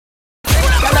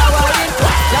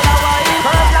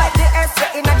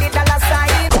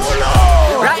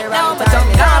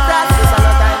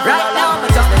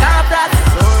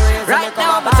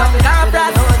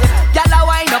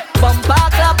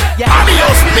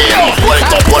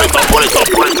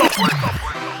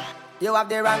You have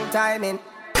the wrong timing.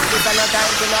 This is no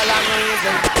time for no long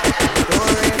reason. Two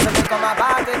reasons to come a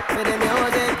party for the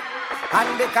music. And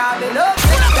because me love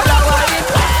it, y'all are wine,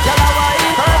 y'all are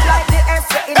wine. Curve like the S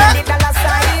in the dollar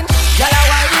sign. Y'all are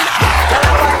wine, y'all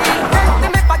are wine.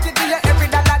 Let me patch it to you every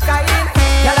dollar kind.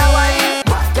 Y'all are wine,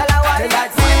 y'all are wine.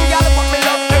 Like same y'all put me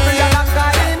love every dollar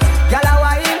kind. Y'all are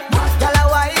wine, y'all are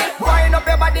wine. Wind up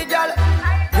your body, girl.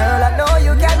 Girl, I know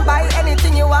you can buy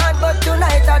anything you want, but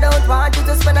tonight I don't want you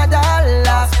to spend $1.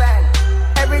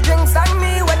 Every drink's on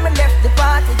me when me left the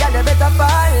party, girl, you better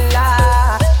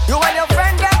follow. You and your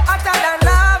friend get hotter than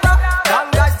lava.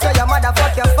 Thank God say your mother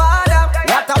fuck your father.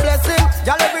 What a blessing,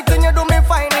 girl, everything you do me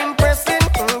find impressing.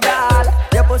 Girl,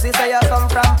 your pussy say you come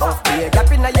from Buffy.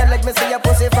 Gap inna your leg, me say your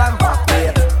pussy from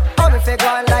Buffy. Oh, me fake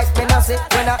one like me no see.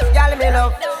 When a girl me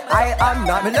love, I am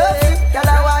not me love it. Girl,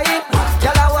 I wine,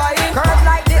 girl, I wine. Curve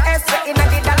like the S inna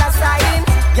the dollar sign.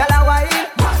 Girl, I wine,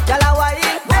 girl, I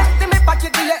wine. Let me pack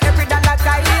it to you every dollar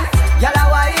kind. Girl, I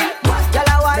wine, girl,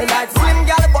 I wine. Me like slim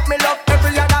girl, but me love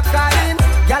every other kind.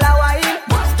 Girl, I wine,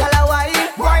 girl, I wine.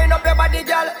 Wind up your body,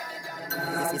 girl.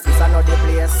 This is another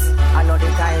place,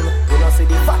 another time. You know see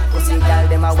the fat pussy girl,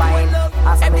 them a wine.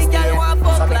 Every girl want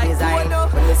fuck like design. Girl,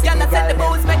 I set the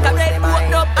bones, make a red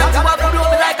open up. And you have to blow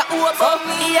me like a open.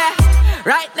 Yeah,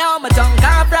 right now my tongue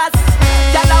can't press.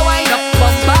 Girl, I wind up,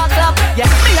 bump back up. Yeah,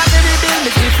 me have to rebuild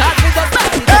me sweet heart. Me just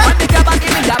back it up on the job and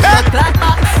give me that blood clot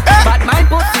box. But my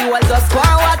pussy will just go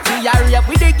and watch. We are here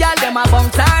with the girl, them a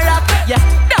bounce and rock. Yeah,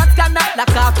 dance cannot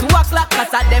lock off 2 o'clock.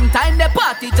 Cause at them time the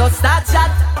party just start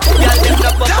shot. Girl, them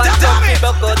up and down me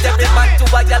buck out. Every man to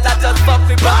a girl that just fuck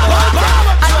me buck out.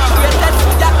 And the greatest to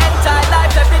your entire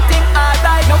life, everything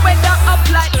alright. No weather up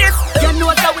like this. You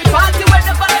know that we party when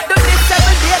the band do this 7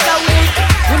 days a week.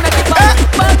 We make it fun.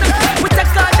 We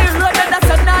take on the road and that's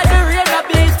another rain a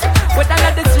bit. Whether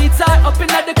at the streets or up in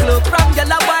the club. From y'all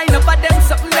a wine up at them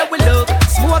something that we love.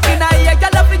 Smoking a here,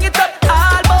 y'all a bring it up.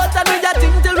 All bout and we a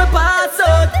ting till we pass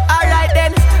out. Alright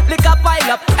then, lick a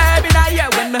pile up. Herb in a here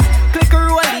when me click a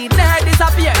rolling, nerd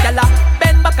disappear. Y'all a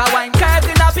bend back a wine, curves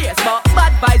in a pace. But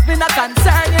bad vibes me not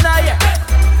concerned in a here.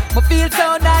 Me feel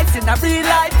so nice in a real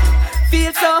life.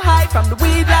 Feel so high from the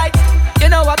weed light. You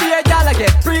know I be a gal I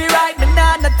get free right. Me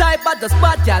not the type but the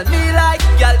spot gal me like.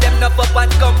 Gal them no up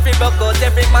and comfy because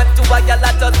every man to a gal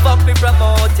I just fuck me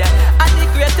promote yeah. And the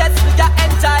greatest for your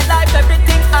entire life,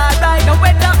 everything alright. Now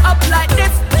when I'm up like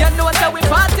this, you know so we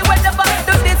party when the band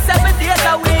do this 7 days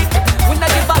a week. We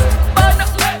not give up, burn up,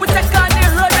 we take on the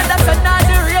road and that's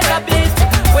another rain a bit.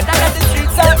 When I let the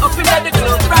streets are up in the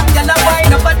club, from gal I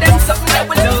wine up and them something that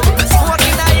we love.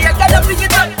 Smoking a here, gal I bring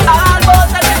it up. All about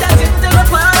and we just into the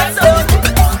pass out.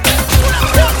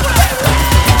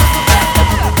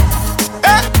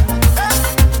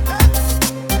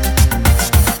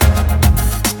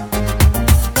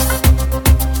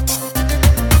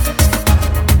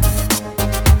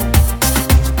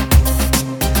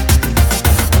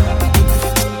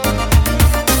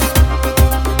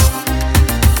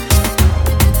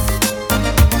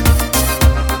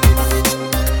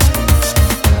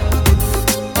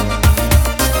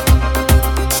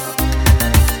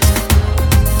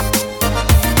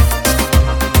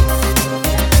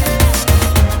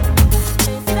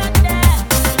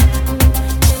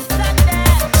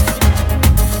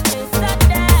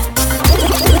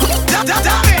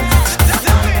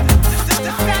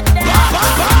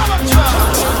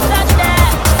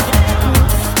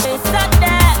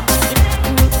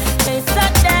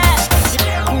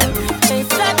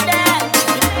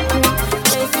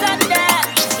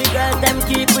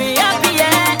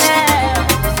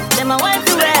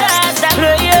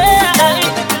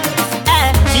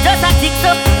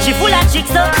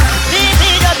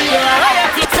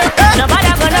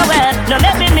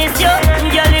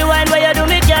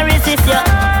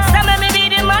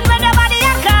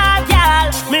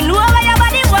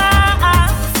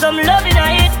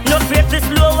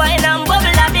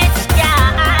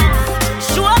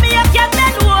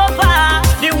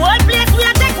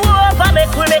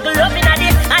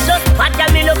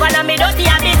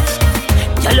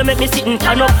 You make me sit and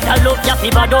turn up, your love, your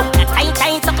fever up.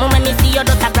 Tight something when me see you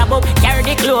just a grab up. Carry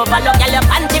the clover, look, girl, your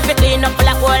panty fi clean up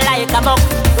like one like a buck.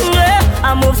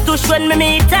 I move tush when me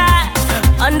meet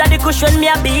her. Under the cushion me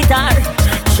a beat her.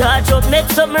 Charge up, make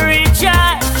something reach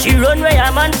her. She run where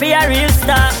a man be a real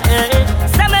star.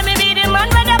 Say me be the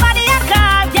man when the body a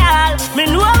car, girl. Me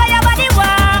know where your body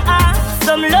want.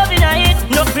 Some love in it,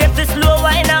 no crave for slow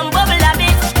wine and bubble a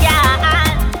bit,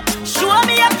 yeah. Show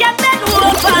me you can bend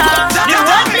over. The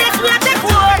one place we take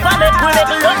over. Make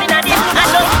love in a this. I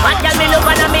know what girl me love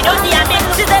and me don't see a bit.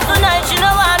 She said tonight she no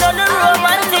want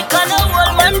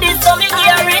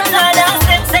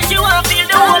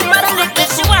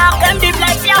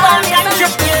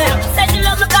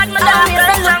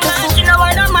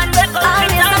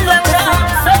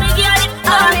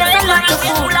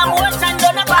full of motion,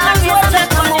 don't have a move.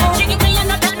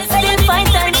 Still find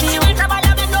time for you.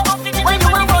 When you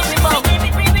want worry about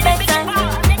bedtime,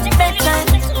 bedtime.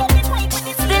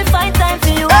 Still find time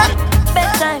for you.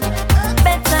 Bedtime,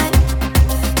 bedtime.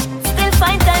 Still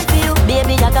find time for you.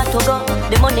 Baby, I got to go.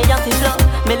 The money have to flow.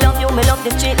 Me love you, me love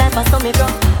the street life, I saw me grow.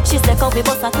 She said, come we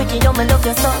bust a quickie, yo, me love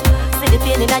your soul. See the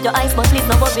pain in your eyes, but please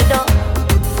no worry though.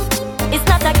 It's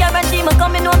not a guarantee, me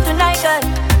coming home tonight, girl.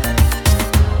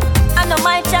 I know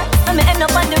my chance, and me end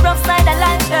up on the rough side of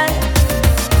life, girl.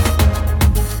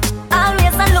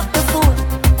 Always I look the fool.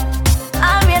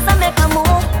 Always I make a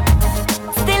move.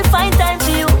 Still find time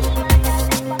for you.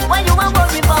 When you want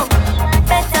worry about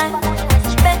bedtime,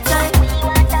 bedtime.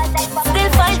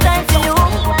 Still find time for you.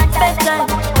 Bedtime,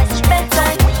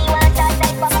 bedtime.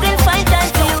 Still find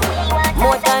time for you.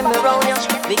 More time around you.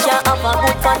 We can't have a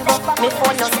good convo. Me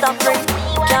phone no stop ring.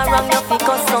 Can't ram your feet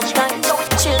cause sometimes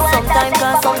chill sometime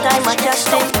cause sometime I cash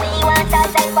in.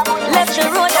 Left the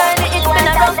road early, it's been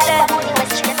a rough day.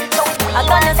 I'm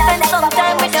gonna spend some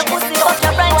time with your pussy. Fuck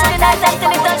your brain through the night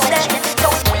until it touch them.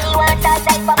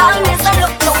 Always I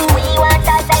look to you.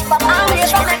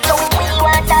 Always I make you.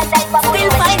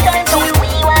 Still find time for you.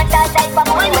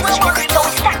 When you want to go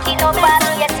stacking up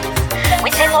baskets. We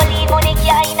say money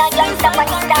care in a gangsta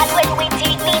party start when we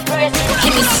take me first.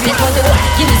 Give me straight money,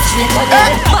 give me straight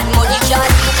money. Man money can't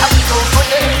eat how we go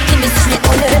funny. Give me straight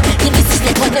money, give me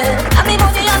straight money. And me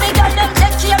money and me girl them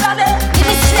take care of me. Give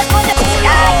me straight money.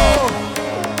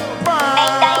 Hey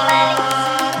diamonds,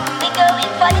 we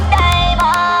going for the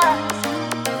diamonds.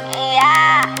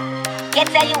 Yeah, get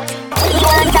a youth. We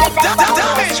want that diamond.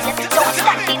 Don't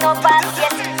stack in no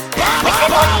basket. We say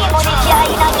money care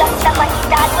in a gangsta party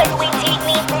start when we take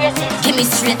me first. Give me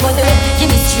straight money, give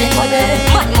me straight money.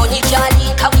 Man money can't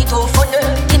eat how we go funny.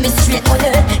 Give me straight money,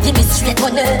 give me straight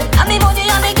money. And me money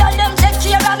and me girl them take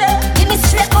care of me. Give me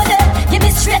straight money, give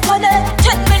me straight money.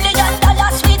 $10 million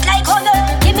sweet like honey.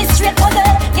 Give me straight money,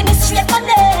 give me straight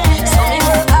money. So me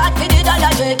work hard for the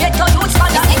dollar, you get your youth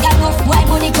man. They say that enough white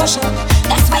money crush up.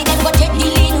 That's why them go take the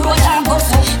lean road and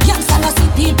bust up. Youngster no see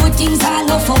people things all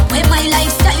no fuck. When my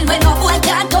lifestyle when no boy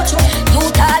can't touch up. You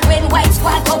tall when white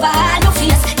squad cover all no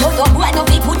face. You don't boy no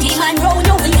be put him and round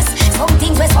your waist. Some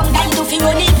things where some guy do fi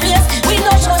run in place. We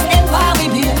no trust them while we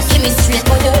be. Give me straight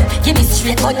money, give me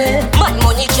straight money. Man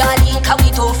money can't link how we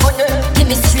too funny. Give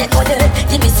me straight money,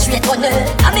 give me straight money.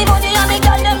 And me money and me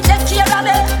girl them take care of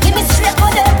me. Give me straight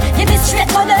money, give me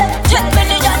straight money. $10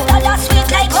 million sweet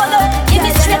like honey. Give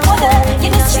me straight money,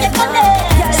 give me straight money.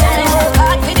 So me work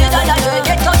hard for the dollar, you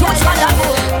get your youth man.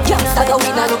 Youngster go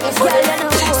in a looking for it.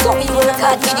 So me work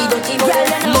hard for the dirty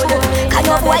money. Can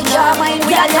you boy your mind?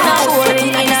 We are not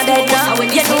boring in a bed now.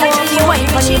 You know if you wine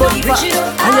for the body for,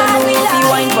 and you know if you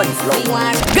wine for the flow.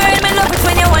 Girl, me love it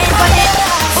when you wine for it.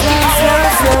 Slow, slow,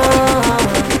 slow.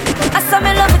 I saw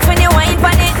me love it when you wine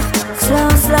for it. Slow,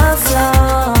 slow,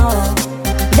 slow.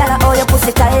 Yalla, all your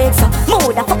pussy tight, so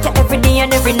mood I fuck you every day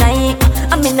and every night.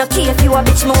 I mean no care if you a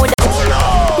bitch mood.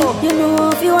 You know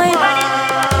if you wine for it.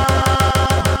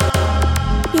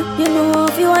 You know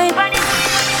if you wine for it.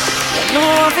 You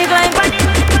know if you wine for it.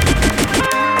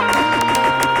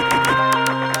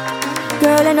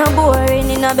 Girl, you're not boring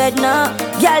in a bed now.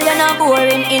 Girl, you're not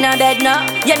boring in a bed now.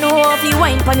 You know if you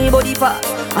wine for the body fast,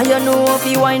 and you know if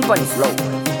you wine for the slow.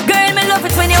 Girl, me love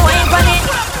it when you wine for it.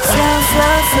 Slow,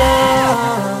 slow,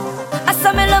 slow. I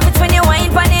saw me love it when you wine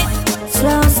for it.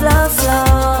 Slow, slow,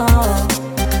 slow.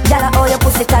 Yalla, all your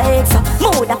pussy tight, so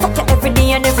mood I fuck you every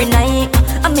day and every night.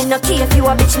 I mean no care if you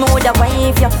a bitch, mood I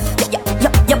wife you.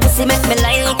 Your pussy make me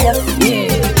like you.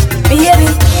 Baby,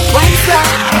 wine slow,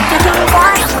 taking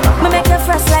fast. Me make you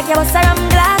frost like you was a rum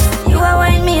glass. You a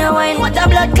wine, me a wine, what a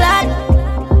blood clot.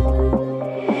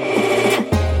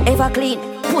 Ever clean,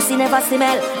 pussy never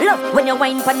smell. Love when you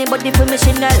wine pon the body for me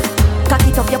Chanel. Cock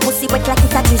it up your pussy wet like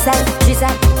it a drizzle,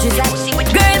 drizzle, drizzle.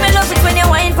 Girl, me love it when you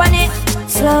wine pon it.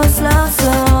 Slow, slow,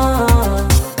 slow.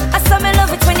 I saw me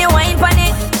love it when you wine pon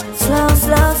it. Slow,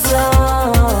 slow,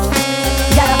 slow.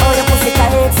 Yalla, all your pussy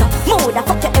tight, so mood I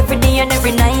fuck you every day and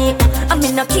every night. I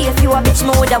mean no care if you a bitch,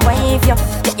 mood I wife you.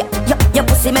 Your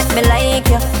pussy make me like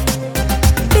you.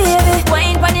 Baby,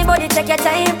 wine pon the body, take your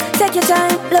time. Take your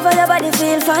time, love how your body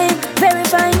feel fine. Very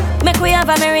fine, make we have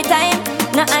a merry time.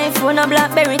 No iPhone, no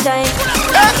Blackberry time.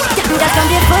 That's from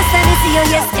the first time we see you,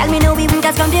 yes. Tell me no we win,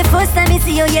 that's from the first time we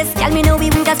see you, yes. Tell me no we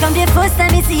win, that's from the first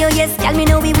time we see you, yes. Tell me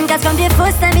no we win, that's from the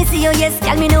first time we see you, yes.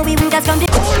 Tell me no we win, that's from the.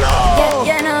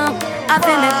 Yeah, you know, I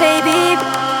feel me baby,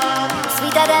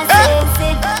 sweeter than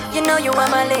sexy. You know you are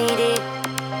my lady.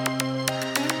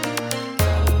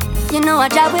 You know I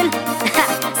travel,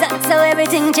 so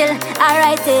everything chill.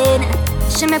 Alright then,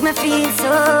 she make me feel so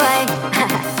high.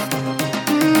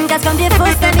 Cause from the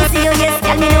first time me see you, yes,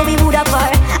 girl, me know we would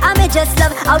apart. I may just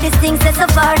love how these things set so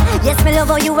far. Yes, me love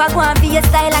how you are going for your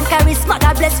style and charisma.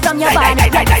 God bless from your band.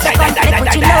 So come, make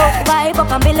put you low, vibe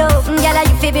up and below. Girl,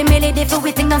 you feel me really different,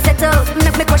 we think don't settle.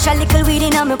 Make me crush a little weed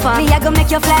in on me palm. Me I go make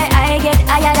you fly, I get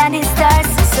higher than the stars.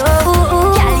 So,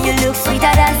 girl, you look sweeter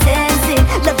than sensei.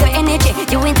 Love your energy,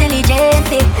 you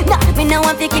intelligent. Nah, me no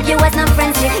want to keep you as no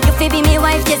friends. You feel be me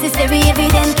wife, yes, it's very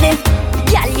evidently.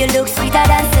 Girl, you look sweeter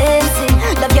than sensei.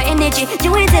 Love your energy,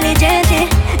 you intelligent.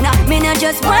 Nah, me not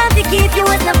just want to keep you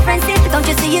as no friends. Don't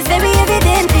you see it's very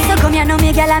evident. So come here now,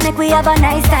 me girl, and make we have a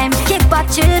nice time. Kick back,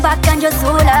 chill back, and just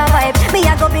hold a vibe. Me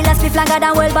a go be last, be flanger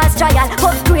than world boss trial.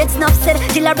 Upgrade snuff set,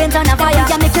 till our brains on a fire.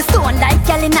 Me a make you stone like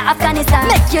girl in Afghanistan.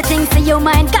 Make you think see your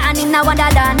mind gone in a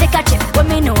wonderland. Make a trip when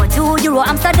me know to Euro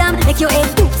Amsterdam. Make your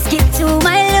head boop, skip to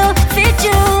my love, fit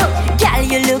you. Girl,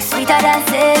 you look sweeter than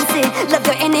sensei. Love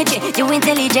your energy, you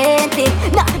intelligent.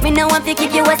 Nah, me no want to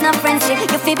keep you as no friends.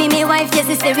 You feel be me wife, yes,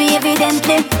 it's very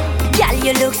evidently. Girl,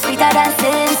 you look sweeter than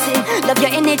sensei. Love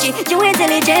your energy, you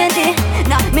intelligent.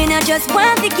 Nah, me not just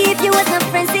want to keep you as no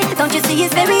friends. Don't you see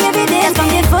it's very evident. From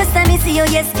the first time I see you,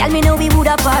 yes, girl, me know we would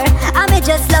apart. I may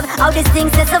just love how these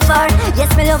things set so far.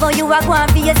 Yes, me love how you are going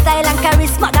for your style and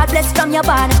charisma. God bless from your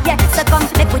band. Yeah, so come,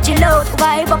 make put you low,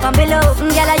 vibe up and below.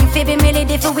 Girl, you feel be really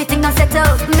different, we think not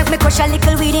settle. Make me crush a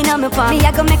little weed in on me palm. Me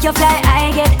I go make you fly,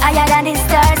 I get higher than the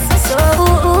stars. So,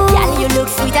 girl, you look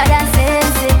sweeter than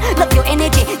sensei. Love your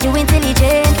energy, you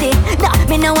intelligent. Nah,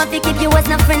 me no want to keep you as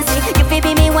no friends. You feel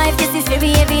be me wife, this is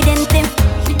very evident.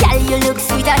 Girl, you look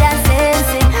sweeter than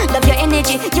sensei. Love your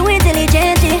energy, you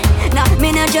intelligent. Nah,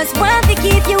 me no just want to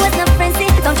keep you as no friends.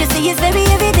 Don't you see it's very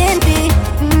evident?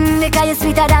 Because you're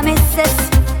sweeter than missus.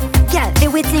 Girl, the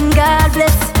witting God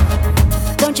bless.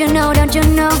 Don't you know,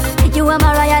 you are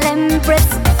my royal empress.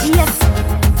 Yes,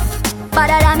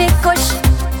 better than me kush.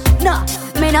 No,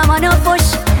 me no want no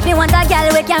push. Me want a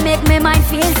girl we can make me mind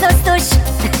feel so stush.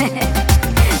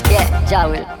 Yeah, Jah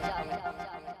will.